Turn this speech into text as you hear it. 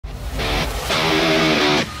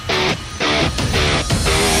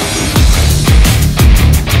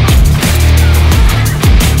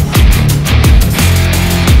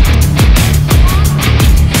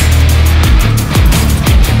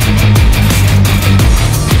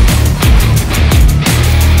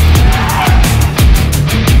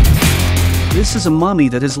This is a mummy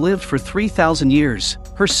that has lived for 3,000 years.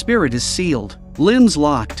 Her spirit is sealed, limbs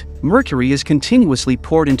locked. Mercury is continuously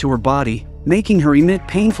poured into her body, making her emit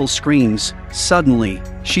painful screams. Suddenly,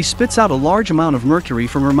 she spits out a large amount of mercury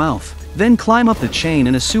from her mouth, then climb up the chain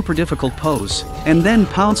in a super difficult pose, and then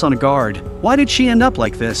pounce on a guard. Why did she end up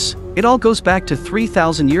like this? It all goes back to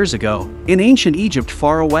 3,000 years ago. In ancient Egypt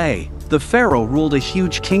far away, the pharaoh ruled a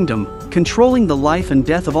huge kingdom, controlling the life and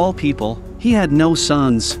death of all people. He had no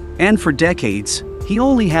sons, and for decades, he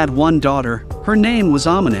only had one daughter. Her name was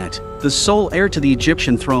Amenet, the sole heir to the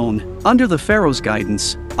Egyptian throne. Under the pharaoh's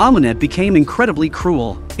guidance, Amenet became incredibly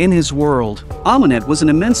cruel. In his world, Amenet was an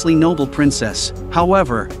immensely noble princess.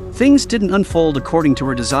 However, things didn't unfold according to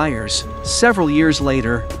her desires. Several years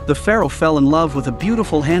later, the pharaoh fell in love with a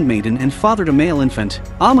beautiful handmaiden and fathered a male infant.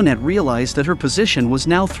 Amenet realized that her position was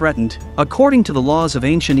now threatened. According to the laws of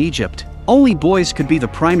ancient Egypt, only boys could be the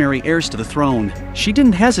primary heirs to the throne. She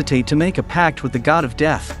didn't hesitate to make a pact with the god of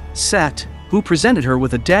death, Set, who presented her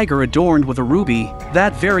with a dagger adorned with a ruby.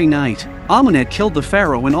 That very night, Amenet killed the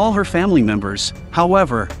pharaoh and all her family members.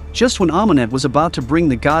 However, just when Amenet was about to bring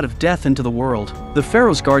the god of death into the world, the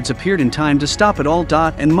pharaoh's guards appeared in time to stop it all.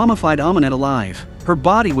 And mummified Amenet alive. Her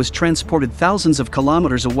body was transported thousands of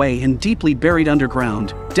kilometers away and deeply buried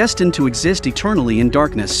underground, destined to exist eternally in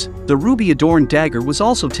darkness. The ruby-adorned dagger was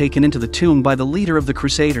also taken into the tomb by the leader of the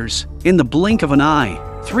Crusaders. In the blink of an eye,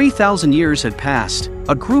 3,000 years had passed.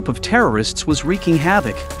 A group of terrorists was wreaking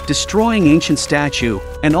havoc, destroying ancient statue,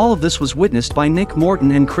 and all of this was witnessed by Nick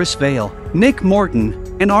Morton and Chris Vale. Nick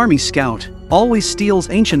Morton, an army scout, always steals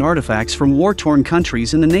ancient artifacts from war-torn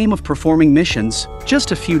countries in the name of performing missions.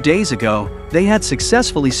 Just a few days ago, they had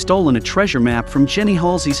successfully stolen a treasure map from Jenny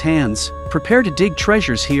Halsey's hands. Prepare to dig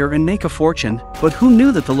treasures here and make a fortune. But who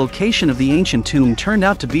knew that the location of the ancient tomb turned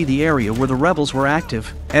out to be the area where the rebels were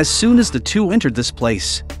active? As soon as the two entered this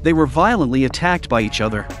place, they were violently attacked by each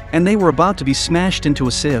other, and they were about to be smashed into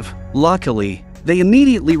a sieve. Luckily, they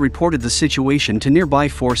immediately reported the situation to nearby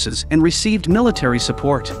forces and received military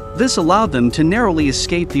support. This allowed them to narrowly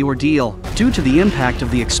escape the ordeal. Due to the impact of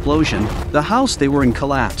the explosion, the house they were in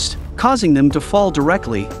collapsed, causing them to fall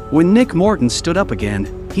directly. When Nick Morton stood up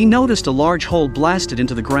again, he noticed a large hole blasted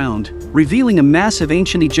into the ground, revealing a massive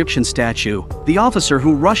ancient Egyptian statue. The officer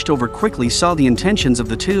who rushed over quickly saw the intentions of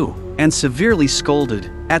the two, and severely scolded.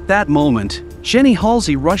 At that moment, Jenny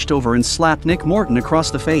Halsey rushed over and slapped Nick Morton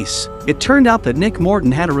across the face. It turned out that Nick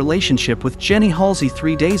Morton had a relationship with Jenny Halsey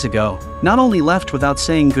 3 days ago. Not only left without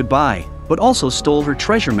saying goodbye, but also stole her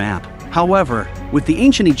treasure map. However, with the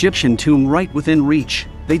ancient Egyptian tomb right within reach,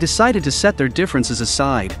 they decided to set their differences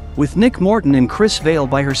aside. With Nick Morton and Chris Vale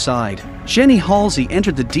by her side, Jenny Halsey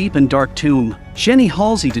entered the deep and dark tomb. Jenny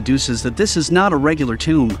Halsey deduces that this is not a regular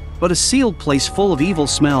tomb, but a sealed place full of evil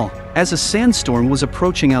smell. As a sandstorm was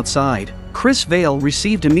approaching outside, Chris Vale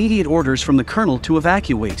received immediate orders from the colonel to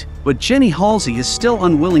evacuate, but Jenny Halsey is still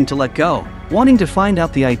unwilling to let go, wanting to find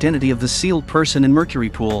out the identity of the sealed person in Mercury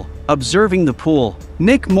Pool. Observing the pool,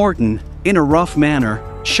 Nick Morton, in a rough manner,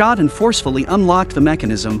 shot and forcefully unlocked the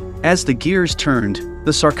mechanism. As the gears turned,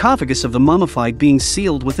 the sarcophagus of the mummified being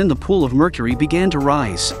sealed within the pool of mercury began to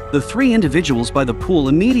rise. The three individuals by the pool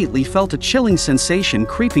immediately felt a chilling sensation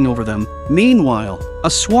creeping over them. Meanwhile, a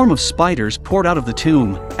swarm of spiders poured out of the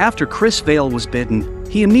tomb. After Chris Vale was bitten,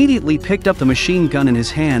 he immediately picked up the machine gun in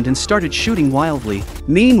his hand and started shooting wildly.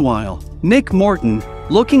 Meanwhile, Nick Morton,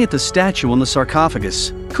 looking at the statue on the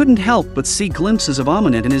sarcophagus, couldn't help but see glimpses of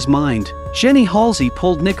Amenet in his mind. Jenny Halsey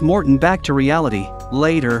pulled Nick Morton back to reality.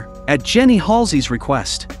 Later, at Jenny Halsey's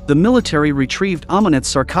request, the military retrieved Amenet's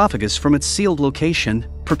sarcophagus from its sealed location,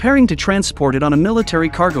 preparing to transport it on a military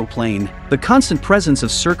cargo plane. The constant presence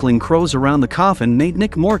of circling crows around the coffin made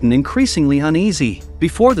Nick Morton increasingly uneasy.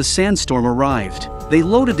 Before the sandstorm arrived, they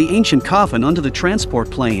loaded the ancient coffin onto the transport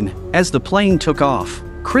plane. As the plane took off,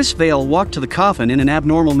 Chris Vale walked to the coffin in an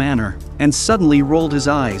abnormal manner, and suddenly rolled his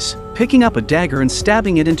eyes, picking up a dagger and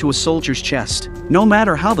stabbing it into a soldier's chest. No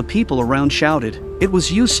matter how the people around shouted, it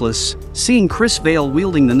was useless. Seeing Chris Vale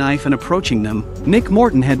wielding the knife and approaching them, Nick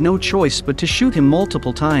Morton had no choice but to shoot him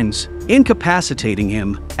multiple times, incapacitating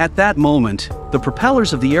him. At that moment, the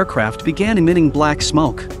propellers of the aircraft began emitting black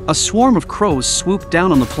smoke. A swarm of crows swooped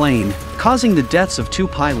down on the plane, causing the deaths of 2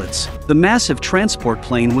 pilots. The massive transport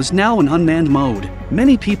plane was now in unmanned mode.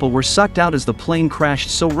 Many people were sucked out as the plane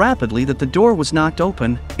crashed so rapidly that the door was knocked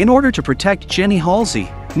open. In order to protect Jenny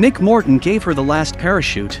Halsey, Nick Morton gave her the last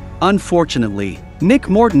parachute. Unfortunately, Nick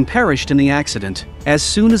Morton perished in the accident. As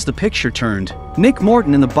soon as the picture turned, Nick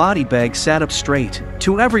Morton in the body bag sat up straight.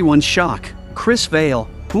 To everyone's shock, Chris Vale,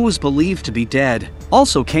 who was believed to be dead,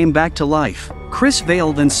 also came back to life. Chris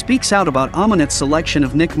Vale then speaks out about Amulet's selection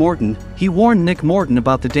of Nick Morton. He warned Nick Morton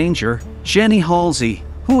about the danger. Jenny Halsey,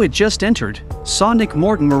 who had just entered, saw Nick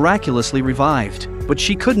Morton miraculously revived, but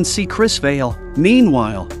she couldn't see Chris Vale.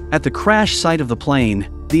 Meanwhile, at the crash site of the plane,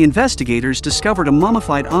 the investigators discovered a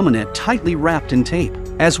mummified Amulet tightly wrapped in tape.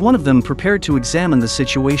 As one of them prepared to examine the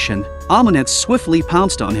situation, Amulet swiftly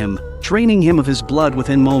pounced on him, draining him of his blood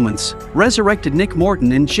within moments. Resurrected Nick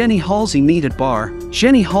Morton and Jenny Halsey meet at bar.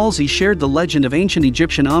 Jenny Halsey shared the legend of ancient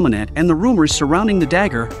Egyptian Amulet and the rumors surrounding the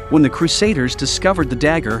dagger. When the Crusaders discovered the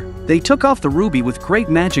dagger, they took off the ruby with great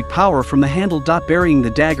magic power from the handle, burying the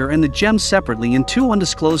dagger and the gem separately in two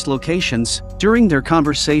undisclosed locations. During their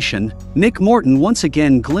conversation, Nick Morton once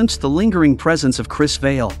again glimpsed the lingering presence of Chris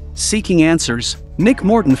Vale. Seeking answers, Nick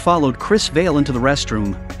Morton followed Chris Vale into the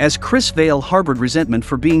restroom. As Chris Vale harbored resentment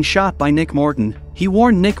for being shot by Nick Morton, he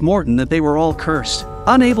warned Nick Morton that they were all cursed,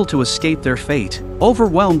 unable to escape their fate.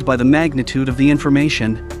 Overwhelmed by the magnitude of the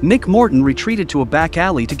information, Nick Morton retreated to a back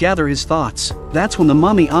alley to gather his thoughts. That's when the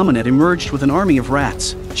mummy Amulet emerged with an army of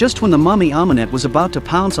rats. Just when the mummy Amulet was about to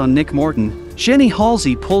pounce on Nick Morton, Jenny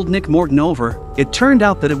Halsey pulled Nick Morton over. It turned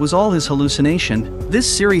out that it was all his hallucination. This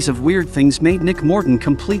series of weird things made Nick Morton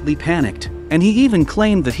completely panicked, and he even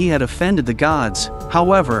claimed that he had offended the gods.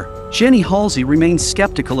 However, Jenny Halsey remained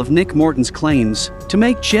skeptical of Nick Morton's claims. To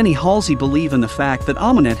make Jenny Halsey believe in the fact that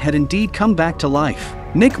Amulet had indeed come back to life,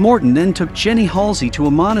 Nick Morton then took Jenny Halsey to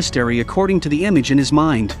a monastery according to the image in his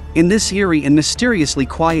mind. In this eerie and mysteriously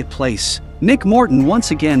quiet place, Nick Morton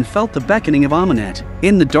once again felt the beckoning of Amulet.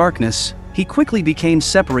 In the darkness, he quickly became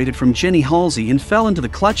separated from Jenny Halsey and fell into the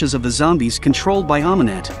clutches of the zombies controlled by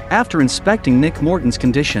Amulet. After inspecting Nick Morton's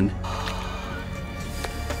condition,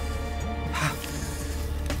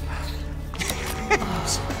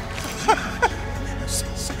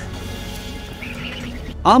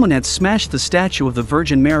 Amulet smashed the statue of the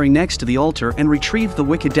Virgin Mary next to the altar and retrieved the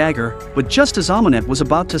wicked dagger. But just as Amulet was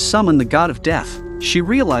about to summon the god of death, she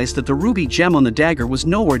realized that the ruby gem on the dagger was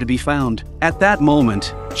nowhere to be found. At that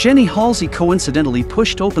moment, Jenny Halsey coincidentally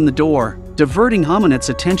pushed open the door, diverting Amulet's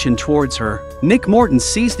attention towards her. Nick Morton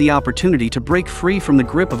seized the opportunity to break free from the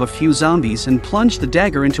grip of a few zombies and plunged the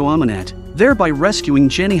dagger into Amulet, thereby rescuing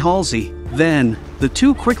Jenny Halsey. Then, the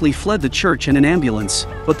two quickly fled the church in an ambulance,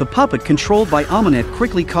 but the puppet controlled by Amulet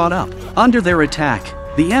quickly caught up. Under their attack,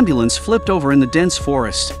 the ambulance flipped over in the dense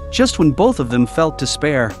forest. Just when both of them felt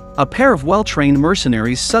despair, a pair of well-trained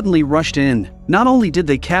mercenaries suddenly rushed in. Not only did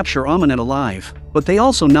they capture Amulet alive, but they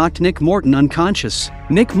also knocked Nick Morton unconscious.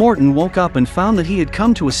 Nick Morton woke up and found that he had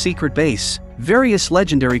come to a secret base. Various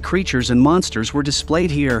legendary creatures and monsters were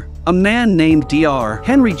displayed here. A man named Dr.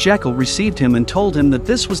 Henry Jekyll received him and told him that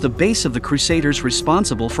this was the base of the Crusaders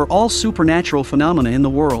responsible for all supernatural phenomena in the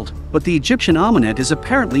world. But the Egyptian Amulet is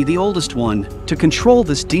apparently the oldest one. To control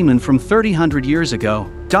this demon from 300 years ago,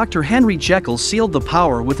 Dr. Henry Jekyll sealed the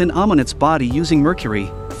power within Amulet's body using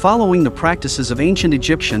mercury, following the practices of ancient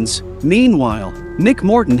Egyptians. Meanwhile, Nick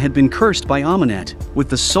Morton had been cursed by Amulet, with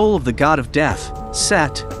the soul of the god of death,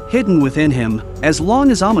 Set, hidden within him. As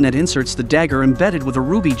long as Amulet inserts the dagger embedded with a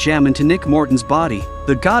ruby gem into Nick Morton's body,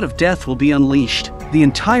 the god of death will be unleashed. The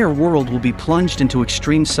entire world will be plunged into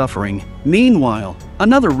extreme suffering. Meanwhile,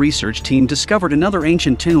 another research team discovered another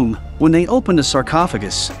ancient tomb. When they opened a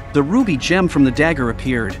sarcophagus, the ruby gem from the dagger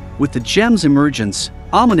appeared. With the gem's emergence,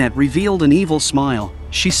 Amulet revealed an evil smile.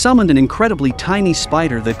 She summoned an incredibly tiny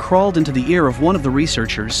spider that crawled into the ear of one of the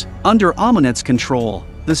researchers. Under Amulet's control,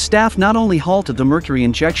 the staff not only halted the mercury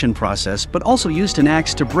injection process but also used an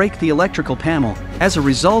axe to break the electrical panel. As a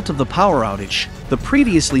result of the power outage, the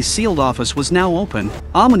previously sealed office was now open.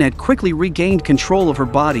 Amulet quickly regained control of her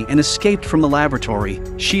body and escaped from the laboratory.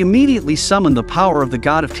 She immediately summoned the power of the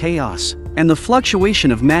god of chaos, and the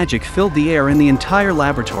fluctuation of magic filled the air in the entire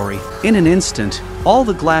laboratory. In an instant, all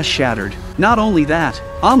the glass shattered. Not only that,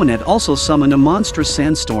 Amulet also summoned a monstrous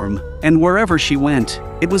sandstorm, and wherever she went,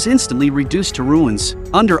 it was instantly reduced to ruins.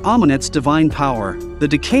 Under Amulet's divine power, the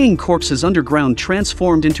decaying corpses underground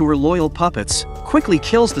transformed into her loyal puppets, quickly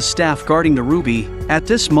kills the staff guarding the ruby. At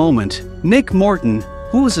this moment, Nick Morton,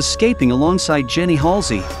 who was escaping alongside Jenny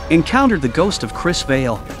Halsey, encountered the ghost of Chris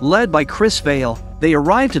Vale. Led by Chris Vale, they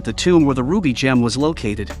arrived at the tomb where the ruby gem was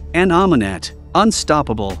located, and Amulet,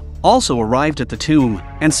 unstoppable, also arrived at the tomb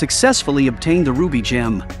and successfully obtained the ruby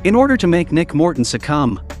gem. In order to make Nick Morton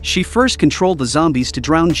succumb, she first controlled the zombies to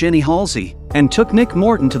drown Jenny Halsey and took Nick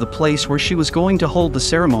Morton to the place where she was going to hold the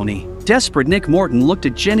ceremony. Desperate, Nick Morton looked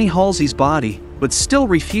at Jenny Halsey's body, but still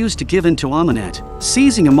refused to give in to Amulet.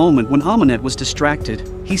 Seizing a moment when Amulet was distracted,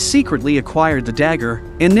 he secretly acquired the dagger.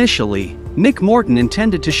 Initially, Nick Morton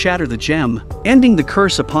intended to shatter the gem, ending the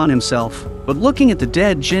curse upon himself, but looking at the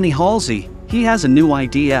dead Jenny Halsey, He has a new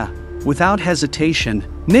idea. Without hesitation,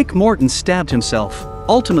 Nick Morton stabbed himself,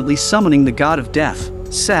 ultimately summoning the god of death,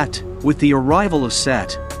 Set. With the arrival of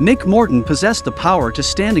Set, Nick Morton possessed the power to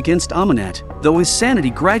stand against Amunet, though his sanity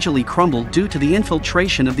gradually crumbled due to the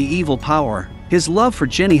infiltration of the evil power. His love for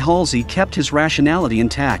Jenny Halsey kept his rationality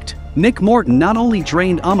intact. Nick Morton not only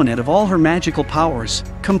drained Amunet of all her magical powers,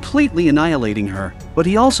 completely annihilating her, but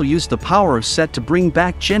he also used the power of Set to bring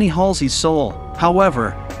back Jenny Halsey's soul.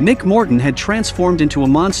 However, Nick Morton had transformed into a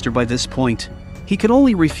monster by this point. He could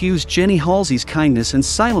only refuse Jenny Halsey's kindness and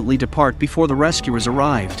silently depart before the rescuers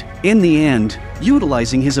arrived. In the end,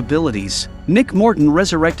 utilizing his abilities, Nick Morton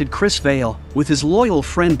resurrected Chris Vale, with his loyal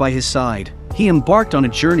friend by his side. He embarked on a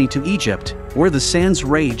journey to Egypt, where the sands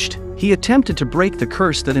raged. He attempted to break the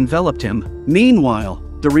curse that enveloped him. Meanwhile,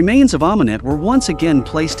 the remains of Amunet were once again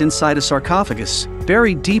placed inside a sarcophagus,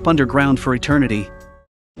 buried deep underground for eternity.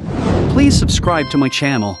 Please subscribe to my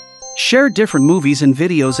channel. Share different movies and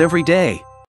videos every day.